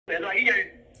Hello, are you hearing?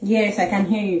 Yes, I can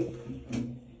hear you.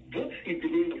 What is the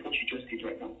meaning of what you just did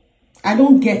right now? I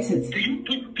don't get it. Do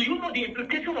you know the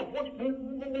implication of what you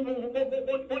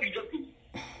just did?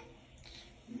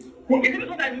 What? Is it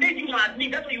because I made you mad me?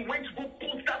 That's why you went to go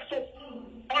post that stuff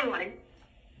online?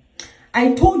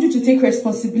 I told you to take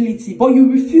responsibility, but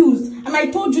you refused. And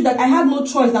I told you that I had no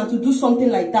choice than to do something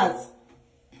like that.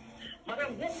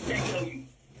 Madam, what did I tell you?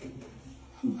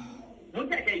 What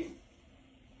did I tell you?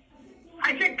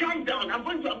 I said, calm down. I'm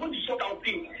going to sort out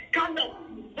things. Calm down.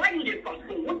 Why you dey fast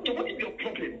forward? What is your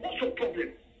problem? What's your problem?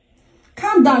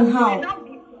 Calm down how? Now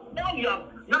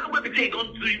when we say you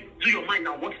don't do your mind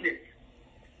now, what's next?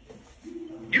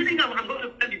 Do you think I'm going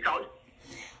to send it out?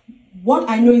 What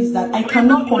I know is that I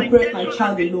cannot comprehend my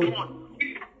child alone.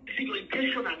 See, your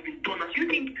intention has been done. Do you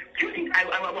think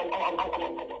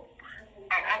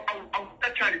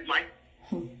that child is mine?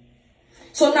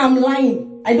 So now I'm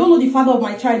lying. I don't know the father of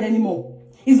my child anymore.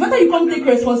 It's better you come take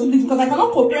responsibility because I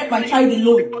cannot comprehend my child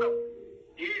alone.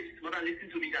 Yes, mother, listen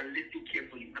to me and listen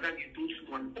carefully. Madam, you don't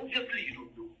know. Obviously, you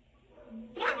don't know.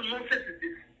 What kind of nonsense is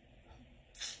this?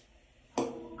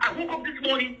 I woke up this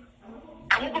morning.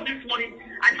 I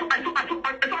saw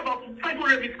about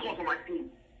 500 missed calls on my phone.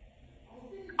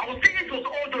 I was thinking it was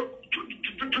all the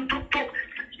talk.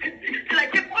 Till I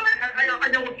kept on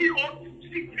and I was seeing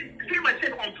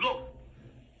myself on vlog.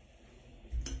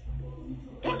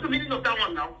 What's the meaning of that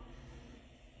one now?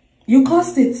 You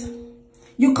caused it.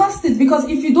 You caused it because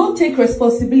if you don't take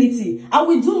responsibility, I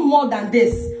will do more than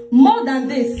this. More than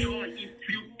this. Joy,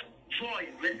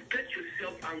 respect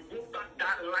yourself and go back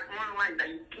that one line that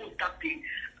you post that thing.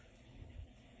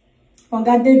 Oh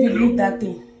God, David, leave that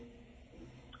thing.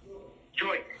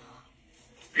 Joy,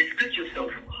 respect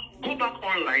yourself. Go back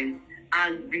online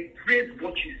and rephrase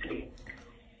what you say.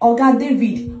 Oh God,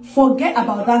 David, forget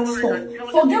about that stuff.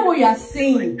 Forget what you are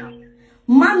saying.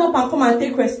 Man up and come and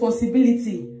take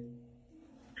responsibility.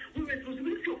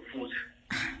 Responsibility of what?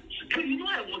 So you know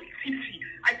I was tipsy.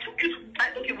 I took you to...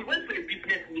 Okay, we went for a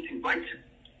business meeting, right?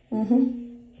 Mm-hmm.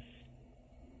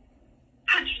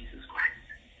 Ah, Jesus Christ.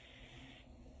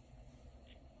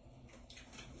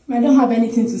 I don't have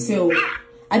anything to say.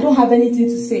 I don't have anything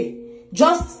to say.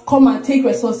 Just come and take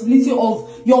responsibility of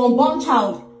your unborn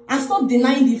child and stop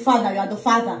denying the fact that you are the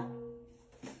father.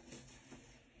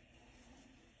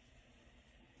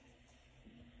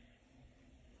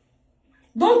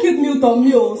 Don't keep mute on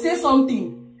me, oh. Say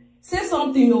something. Say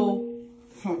something, oh.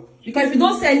 Because if you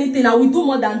don't say anything, I will do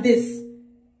more than this.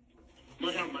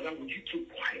 Madam, would you keep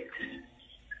quiet?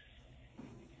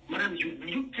 Madam,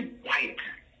 you keep quiet.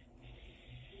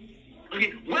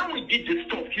 Okay, when we did this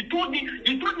stuff, you told me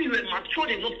you were mature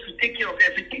enough to take care of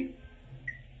everything.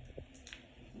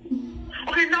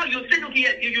 Okay, now you said,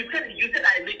 okay, you said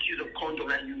I make use of condom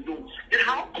and you know. Then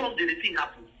how come did the thing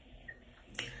happen?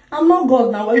 I'm not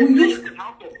God now.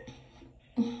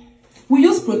 We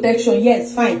use protection,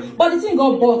 yes, fine. But the thing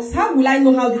got boxed. How will I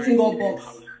know how the thing got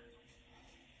boxed?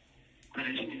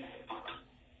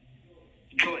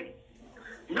 Joy.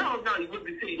 Now you will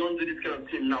be saying you don't do this kind of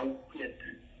thing now. Yes.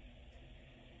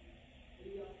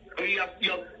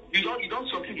 You don't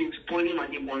something in spoiling my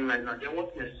name online now. Then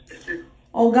what next?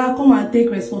 Oh God, come and take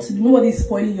responsibility. Nobody is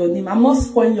spoiling your name. I'm not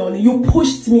spoiling your name. You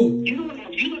pushed me. You know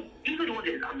what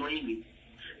is annoying me?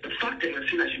 The fact that you're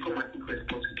saying I should come and take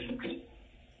responsibility.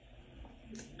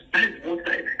 That is one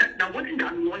thing. Now, one thing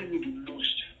that annoys me the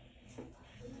most,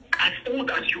 as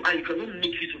old as you are, you cannot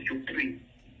make use of your brain.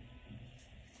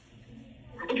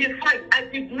 Okay, fine. I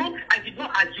did not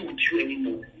argue with you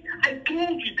anymore. I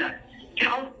told you that,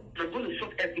 Giirl, I'm going to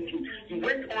sort everything. You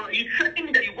went on, you threatened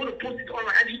me that you're going to post it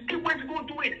online, and you still went to go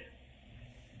do it.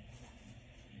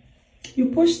 You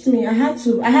pushed me. I had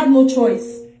to. I had no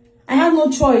choice. I had no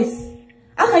choice.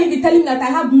 How can you be telling me that I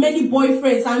have many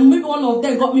boyfriends and maybe one of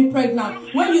them got me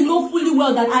pregnant when you know fully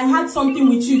well that I had something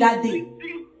with you that day? Do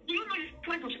you know you're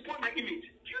trying to spoil my image?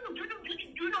 Do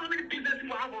you know how many business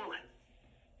people I have online?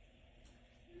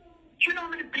 Do you know how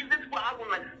many business people I have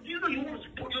online? Do you know you want to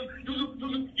spoil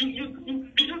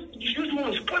you just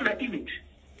want to spoil my image?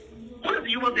 What is the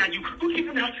human being you don't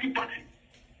even have sympathy?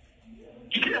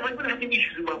 You see, am I going to have any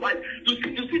issues with my wife? You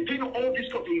see doing all this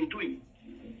stuff that you're doing.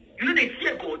 You know they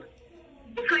fear God.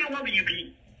 What kind of woman will you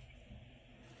be?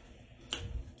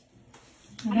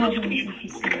 What kind of woman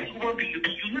will you be?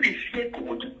 You know they fear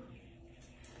God.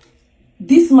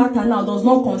 This matter now does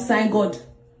not concern God.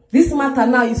 This matter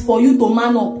now is for you to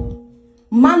man up.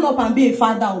 Man up and be a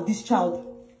father of this child.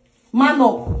 Man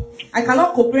up. I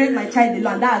cannot cooperate my child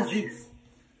alone. That's it.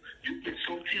 There's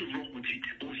something wrong with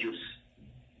it, obvious.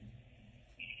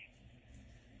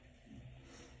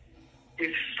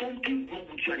 There's something wrong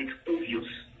with you and it's obvious.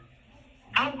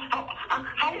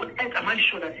 I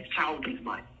sure that this child is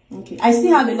mine? Okay, I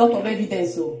still have a lot of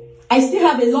evidence, so I still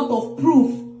have a lot of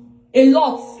proof. A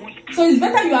lot. So it's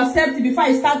better you accept it before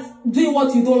I start doing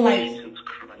what you don't like. Jesus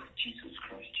Christ, Jesus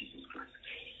Christ, Jesus Christ.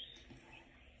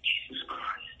 Jesus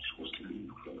Christ, what's the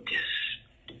meaning of this?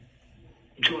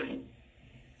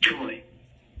 Joy.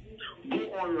 Go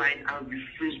online and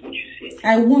rephrase what you said.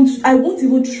 I won't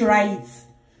even try it.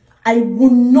 I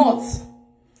will not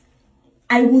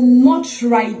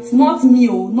try it. Not me,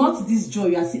 oh, not this Joy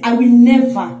you are saying. I will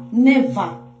never.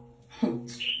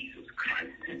 Jesus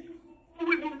Christ.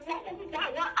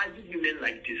 Why are you women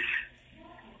like this?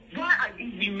 Why are you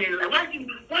women like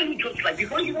why are you just like this?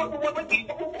 Why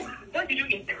did you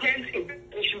intend a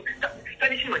relationship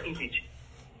finishing my image?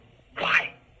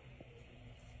 Why?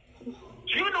 Do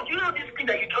you know this thing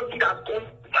that you just did has gone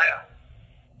fire?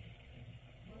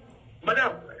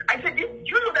 Madam, I said this, do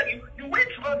you know that you went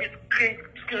through this screen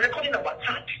recording our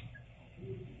chat?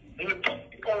 And you put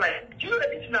it online. Do you know that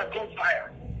this thing has gone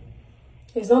fire?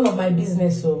 It's none of my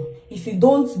business, so if you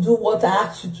don't do what I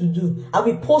asked you to do, I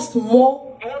will post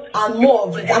more and more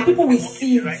of it, and people will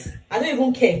see it. Right? I don't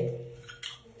even care.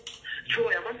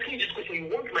 Joy, I'm asking you this question. You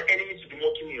want my enemies to be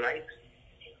mocking me, right?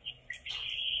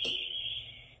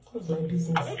 What's my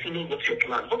business? I want to know what's your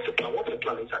plan. What's the plan? What's the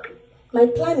plan exactly? My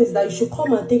plan is that you should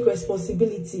come and take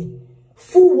responsibility.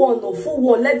 Full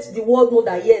one. Let the world know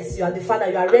that yes, you are the father.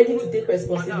 You are ready to take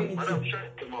responsibility. Madam, shut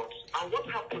your mouth. And what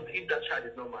happens if that child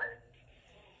is not mine?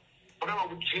 Madam, I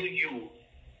will kill you.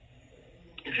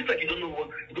 It seems like you don't know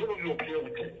your opinion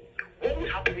with it. What will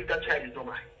happen if that child is not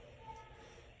mine?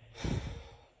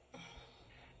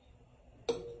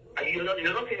 You're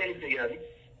not saying anything, Abby?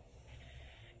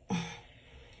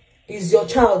 Is your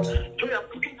child. Joy, I'm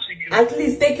talking to you. At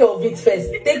least take care of it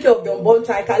first. Take care of the unborn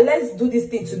child. Let's do this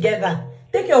thing together.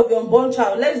 Take care of the unborn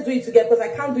child. Let's do it together because I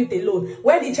can't do it alone.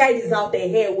 When the child is out there,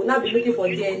 here, we'll not be looking for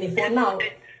DNA for now.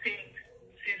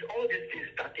 Since all this thing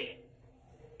started,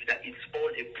 that it's all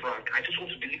a prank. I just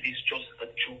want to believe it's just a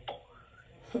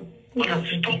joke. But I'll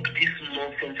stop this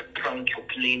nonsense prank you're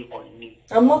playing on me.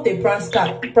 I'm not a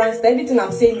prankster. Everything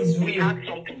I'm saying is real. We had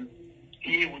something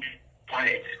here with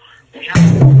quiet. We have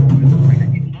I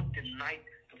did not deny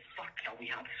the fact that we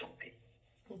have something.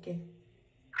 Okay.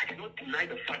 I did not deny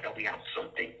the fact that we have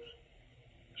something.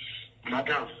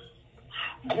 Madam,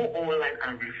 go online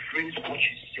and rephrase what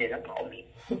you said about me.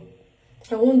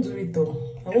 I won't do it though.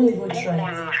 I won't even try. Go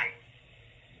online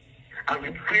and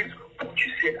rephrase what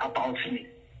you said about me.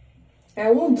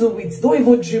 I won't do it. Don't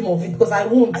even dream of it because I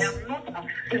won't. I am not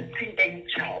accepting any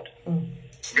child.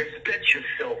 Respect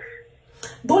yourself.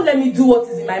 Don't let me do what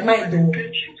is in my mind though.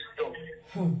 Respect yourself.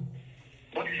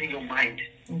 What is in your mind?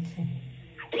 Okay.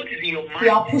 What is in your mind?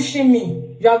 You are pushing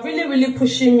me. You are really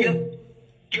pushing me.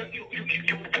 You're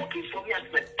talking for me as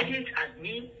my parent and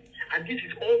me, and this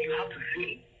is all you have to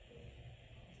say.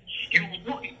 You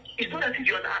know, it's not as if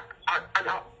you're an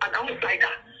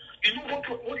outsider. You know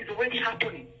what is already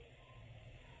happening.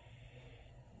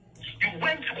 You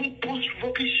went to post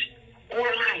rubbish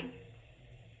online.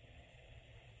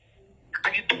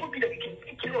 And you told me that you can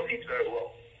take care of it very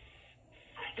well.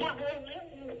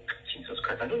 Jesus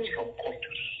Christ, I don't need some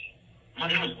confused.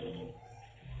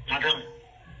 Madam,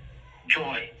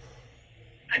 Joy,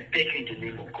 I beg you in the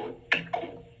name of God, be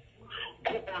cool.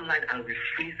 Go online and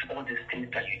rephrase all these things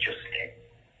that you just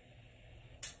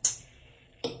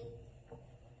said.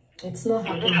 It's not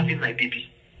happening. You're not having my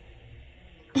baby.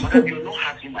 Madam, you're not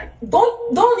having my...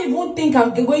 Don't even think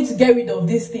I'm going to get rid of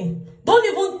this thing. Don't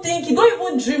even think it. Don't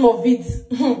even dream of it.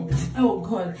 Oh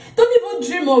God. Don't even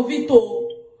dream of it. Oh.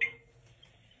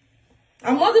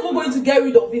 I'm not even going to get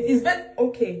rid of it. It's better.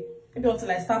 Okay. Maybe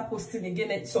until I start posting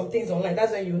again some things online.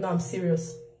 That's when you know I'm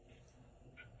serious.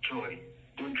 Joy,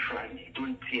 don't try me.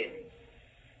 Don't tear me.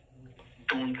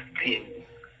 Don't tear me.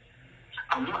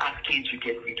 I'm not asking you to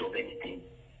get rid of anything.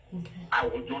 Okay. I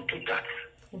would not do that.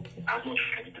 Okay. I've not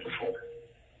tried it before.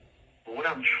 But what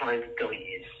I'm trying to tell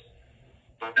you is,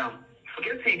 Madam,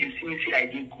 forget saying you see me say I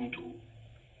did good.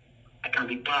 I can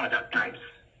be bad at times.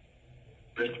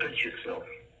 Respect yourself.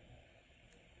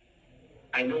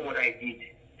 I know what I did.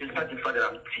 Despite the fact that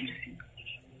I'm tipsy,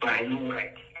 but I know what I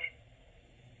did.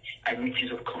 I made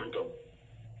use of condom.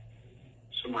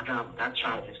 So, Madam, that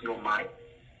child is not mine.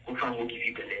 Go find who give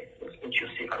you Belle. Respect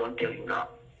yourself. I don't tell you now.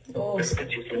 Oh,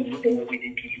 respect yourself. okay. Not what we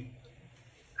did to you.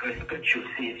 Respect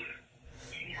yourself.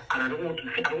 And I don't want to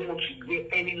hear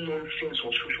any nonsense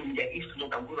on social media. If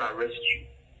not, I'm going to arrest you.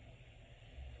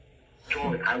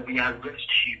 Joy, I will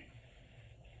arrest you.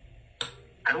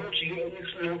 I don't want to hear any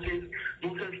nonsense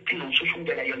thing on social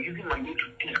media that you're using my name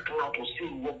to take clout or say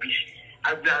rubbish.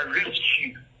 I will arrest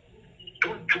you.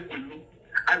 Don't joke with me.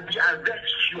 I will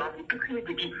arrest you. I'm repeating it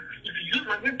again. If you use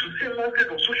my name to say nonsense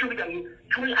on social media,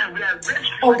 I will arrest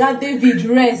you. Oga David,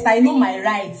 rest. I know my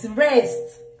rights.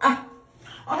 Rest.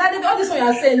 Oga David, all this one you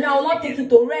are saying, now I will not take it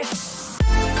to rest.